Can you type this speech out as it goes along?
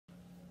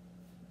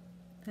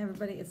Hi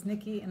everybody, it's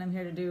Nikki and I'm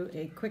here to do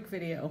a quick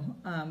video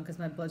because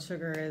my blood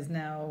sugar is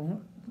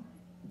now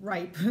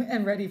ripe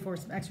and ready for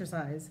some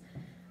exercise.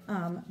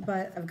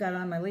 But I've got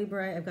on my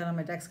Libre, I've got on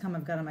my Dexcom,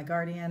 I've got on my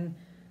Guardian.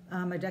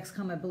 My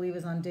Dexcom I believe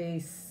is on day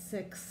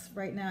 6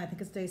 right now, I think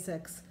it's day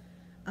 6.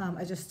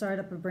 I just started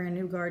up a brand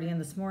new Guardian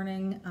this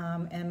morning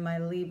and my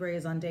Libre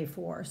is on day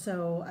 4.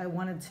 So I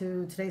wanted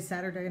to, today's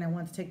Saturday, and I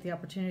wanted to take the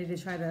opportunity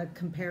to try to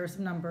compare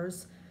some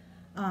numbers.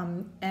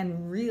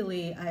 And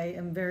really I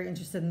am very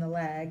interested in the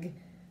lag.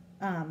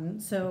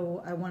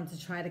 So I wanted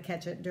to try to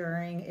catch it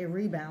during a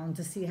rebound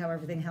to see how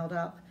everything held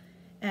up.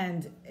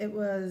 And it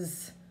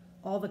was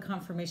all the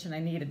confirmation I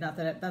needed, not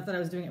that I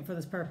was doing it for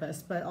this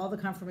purpose, but all the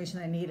confirmation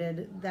I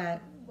needed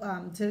that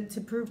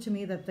to prove to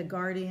me that the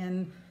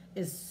Guardian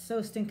is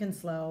so stinking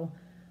slow.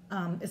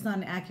 It's not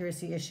an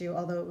accuracy issue,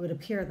 although it would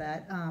appear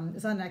that.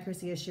 It's not an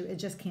accuracy issue, it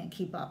just can't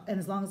keep up. And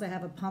as long as I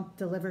have a pump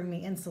delivering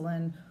me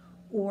insulin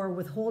or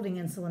withholding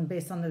insulin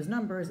based on those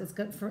numbers, it's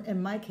good for,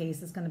 in my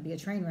case, it's going to be a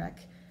train wreck.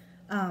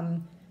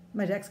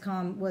 My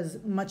Dexcom was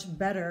much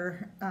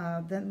better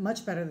than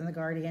the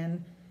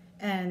Guardian,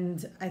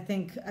 and I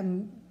think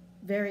I'm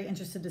very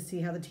interested to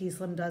see how the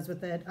TSlim does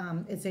with it.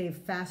 It's a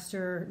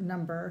faster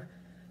number,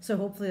 so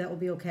hopefully that will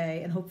be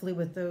okay, and hopefully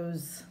with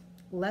those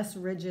less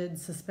rigid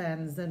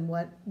suspends than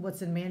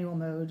what's in manual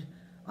mode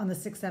on the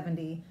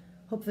 670,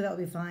 hopefully that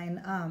will be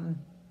fine.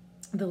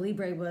 The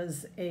Libre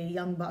was a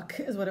young buck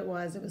is what it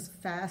was. It was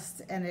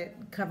fast and it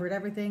covered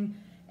everything.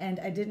 And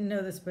I didn't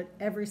know this, but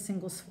every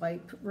single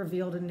swipe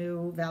revealed a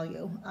new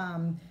value.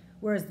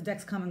 Whereas the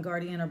Dexcom and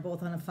Guardian are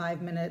both on a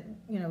 5-minute,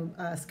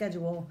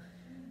 schedule.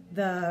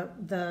 The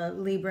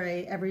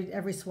Libre,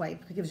 every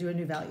swipe gives you a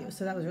new value.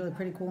 So that was really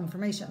pretty cool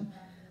information.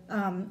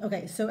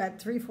 Okay, so at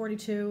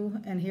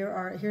 3:42, and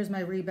here's my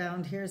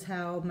rebound. Here's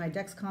how my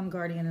Dexcom,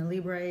 Guardian, and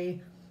Libre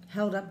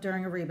held up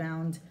during a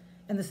rebound.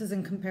 And this is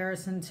in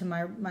comparison to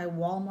my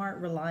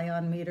Walmart Rely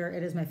On meter.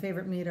 It is my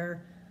favorite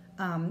meter.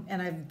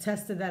 And I've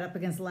tested that up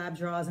against lab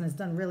draws and it's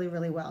done really,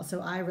 really well.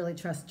 So I really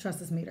trust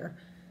this meter.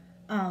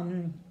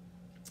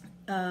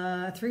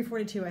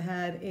 3:42, I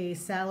had a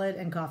salad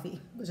and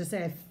coffee. Let's just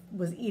say I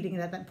was eating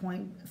it at that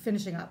point,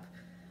 finishing up,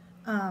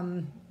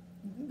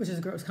 which is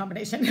a gross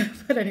combination.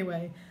 But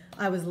anyway,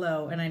 I was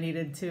low and I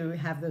needed to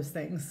have those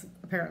things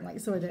apparently.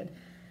 So I did.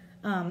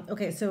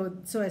 Okay, so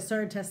I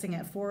started testing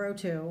at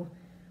 4:02.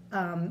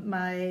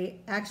 My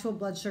actual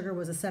blood sugar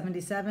was a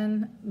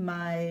 77.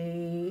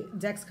 My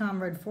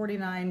Dexcom read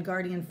 49,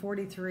 Guardian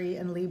 43,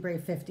 and Libre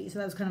 50. So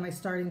that was kind of my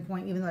starting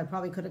point, even though I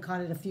probably could have caught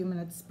it a few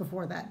minutes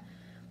before that.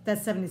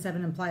 That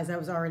 77 implies I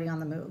was already on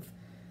the move.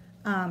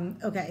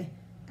 Okay,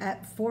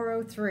 at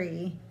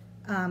 4:03,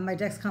 my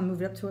Dexcom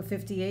moved up to a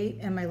 58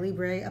 and my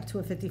Libre up to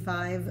a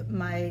 55.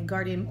 My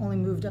Guardian only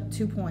moved up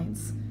 2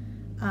 points.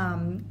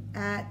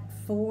 At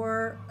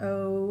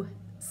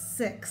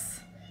 4:06,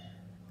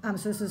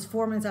 so this is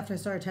 4 minutes after I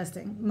started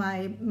testing.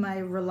 My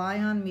Rely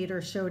On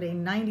meter showed a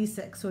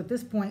 96. So at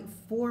this point,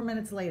 4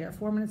 minutes later,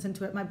 4 minutes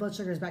into it, my blood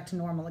sugar is back to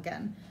normal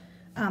again.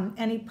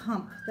 Any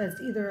pump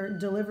that's either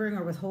delivering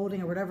or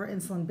withholding or whatever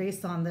insulin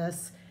based on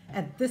this,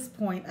 at this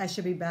point, I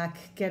should be back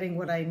getting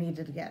what I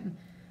needed again.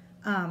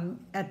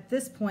 At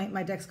this point,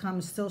 my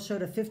Dexcom still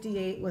showed a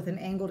 58 with an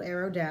angled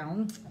arrow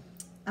down.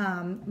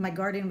 My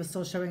Guardian was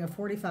still showing a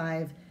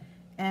 45,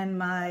 and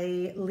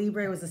my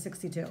Libre was a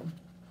 62.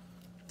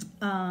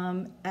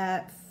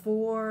 At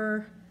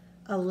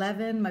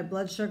 4:11, my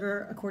blood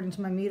sugar, according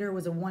to my meter,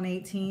 was a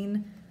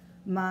 118.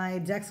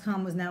 My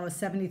Dexcom was now a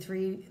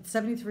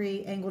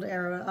 73 angled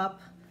arrow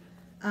up.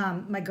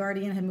 My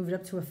Guardian had moved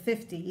up to a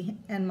 50,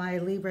 and my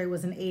Libre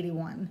was an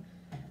 81.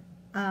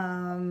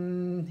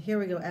 Here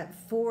we go. At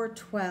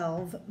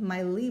 4:12,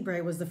 my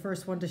Libre was the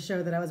first one to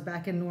show that I was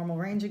back in normal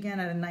range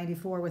again at a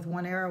 94 with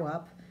one arrow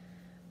up.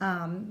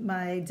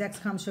 My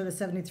Dexcom showed a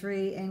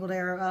 73 angled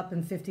arrow up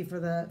and 50 for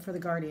the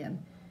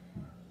Guardian.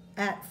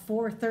 At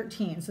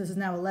 4:13, so this is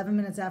now 11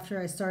 minutes after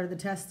I started the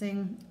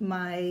testing,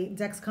 my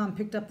Dexcom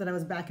picked up that I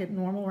was back at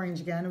normal range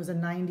again. It was a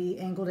 90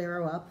 angled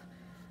arrow up.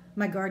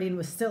 My Guardian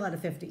was still at a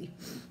 50.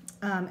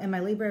 And my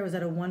Libre was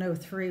at a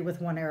 103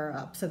 with one arrow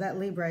up. So that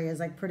Libre is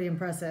like pretty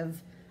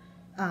impressive.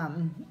 I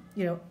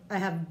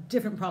have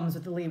different problems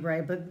with the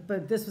Libre,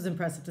 but this was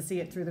impressive to see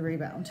it through the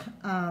rebound.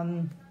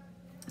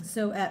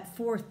 So at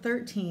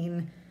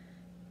 4:13,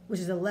 which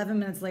is 11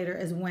 minutes later,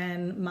 is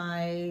when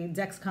my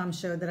Dexcom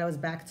showed that I was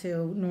back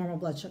to normal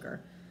blood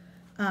sugar.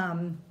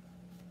 I'll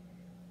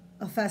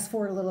fast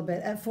forward a little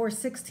bit. At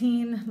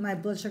 4:16, my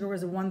blood sugar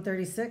was a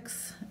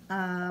 136.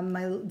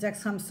 My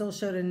Dexcom still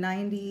showed a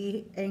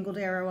 90 angled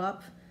arrow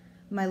up.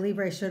 My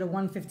Libre showed a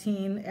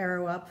 115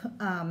 arrow up,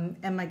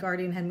 and my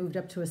Guardian had moved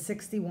up to a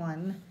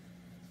 61.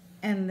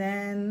 And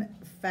then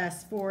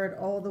fast forward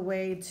all the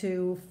way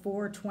to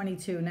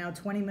 4:22. Now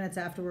 20 minutes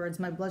afterwards,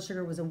 my blood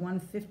sugar was a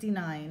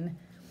 159.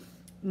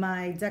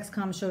 My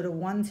Dexcom showed a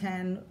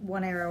 110,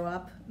 one arrow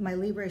up. My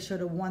Libre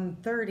showed a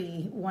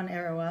 130, one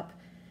arrow up.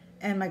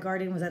 And my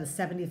Guardian was at a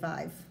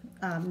 75,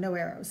 no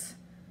arrows.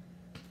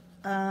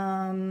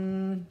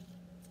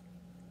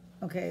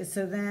 Okay,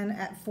 so then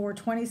at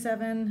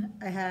 4:27,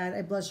 I had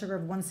a blood sugar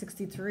of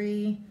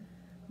 163.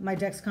 My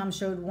Dexcom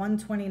showed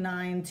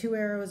 129, 2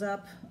 arrows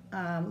up.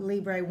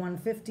 Libre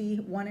 150,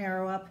 1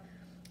 arrow up.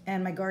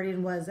 And my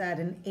Guardian was at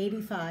an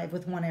 85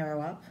 with 1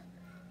 arrow up.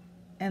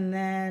 And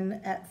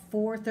then at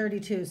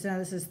 4:32, so now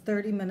this is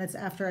 30 minutes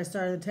after I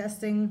started the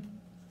testing,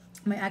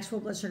 my actual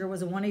blood sugar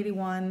was a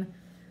 181.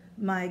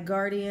 My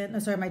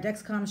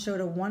Dexcom showed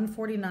a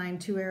 149,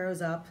 2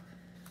 arrows up.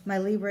 My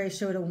Libre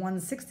showed a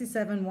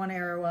 167, 1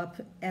 arrow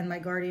up, and my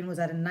Guardian was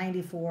at a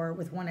 94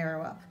 with 1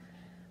 arrow up.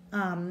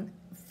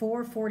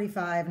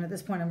 4:45, and at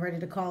this point I'm ready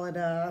to call it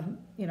a,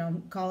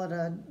 call it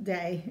a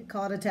day,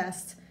 call it a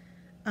test.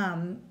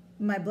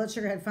 My blood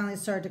sugar had finally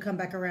started to come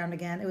back around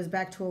again. It was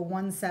back to a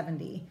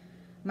 170.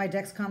 My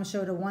Dexcom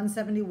showed a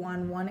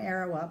 171, 1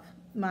 arrow up.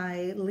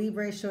 My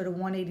Libre showed a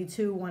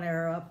 182, 1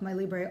 arrow up. My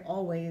Libre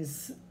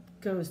always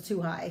goes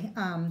too high,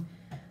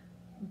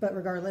 but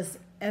regardless.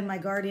 And my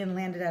Guardian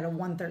landed at a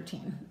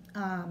 113.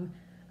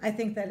 I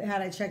think that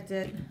had I checked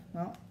it,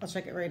 well, I'll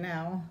check it right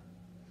now.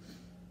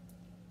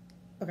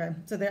 Okay,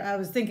 so there, I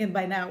was thinking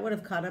by now it would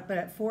have caught up, but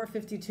at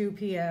 4:52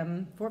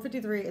 p.m.,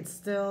 4:53, it's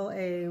still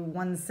a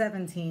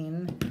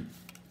 117.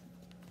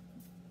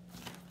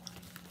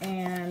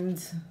 And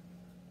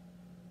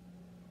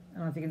I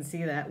don't know if you can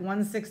see that,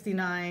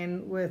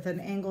 169 with an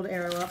angled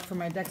arrow up for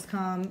my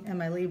Dexcom and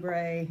my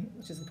Libre,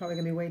 which is probably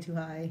gonna be way too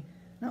high.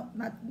 No,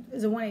 not,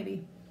 is a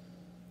 180.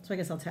 So I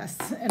guess I'll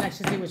test and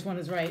actually see which one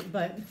is right.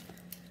 But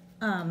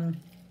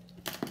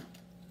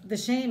the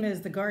shame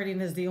is the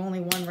Guardian is the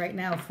only one right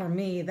now for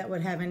me that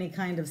would have any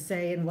kind of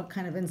say in what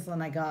kind of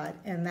insulin I got.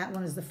 And that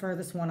one is the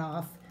furthest one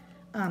off.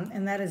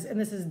 And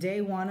this is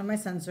day 1 of my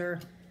sensor.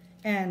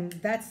 And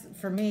that's,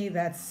 for me,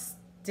 that's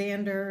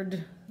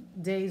standard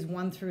days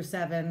 1 through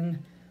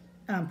 7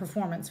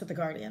 performance with the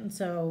Guardian.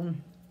 So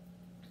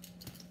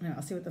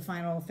I'll see what the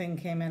final thing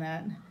came in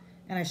at.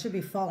 And I should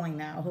be falling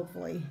now,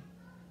 hopefully.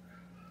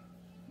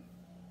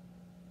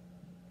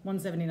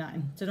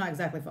 179, so not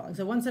exactly falling.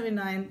 So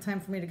 179,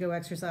 time for me to go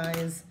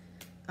exercise.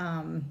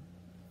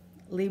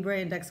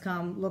 Libre and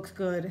Dexcom looks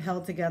good,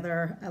 held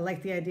together. I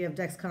like the idea of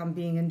Dexcom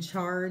being in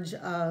charge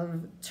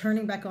of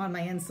turning back on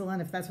my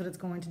insulin if that's what it's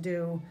going to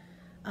do,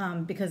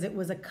 because it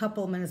was a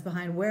couple minutes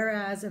behind.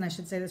 Whereas, and I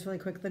should say this really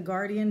quick, the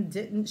Guardian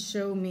didn't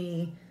show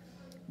me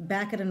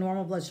back at a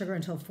normal blood sugar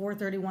until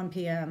 4:31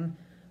 p.m.,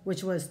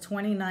 which was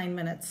 29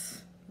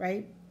 minutes,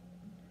 right?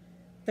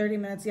 30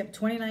 minutes, yep,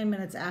 29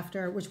 minutes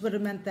after, which would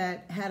have meant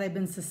that had I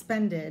been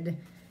suspended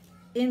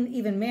in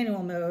even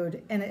manual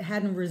mode and it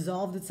hadn't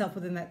resolved itself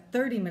within that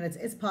 30 minutes,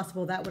 it's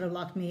possible that would have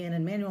locked me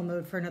in manual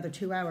mode for another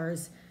 2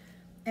 hours.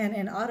 And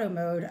in auto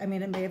mode, I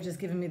mean, it may have just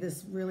given me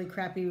this really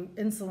crappy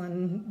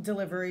insulin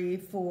delivery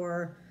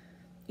for,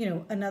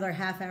 another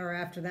half hour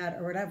after that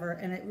or whatever.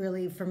 And it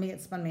really, for me, it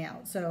spun me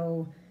out.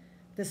 So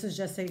this is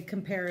just a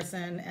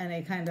comparison and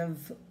a kind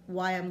of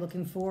why I'm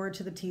looking forward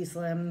to the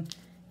TSlim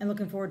and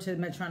looking forward to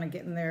Medtronic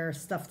getting their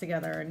stuff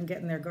together and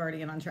getting their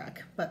Guardian on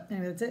track. But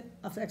anyway, that's it.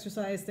 Off to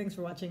exercise. Thanks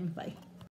for watching. Bye.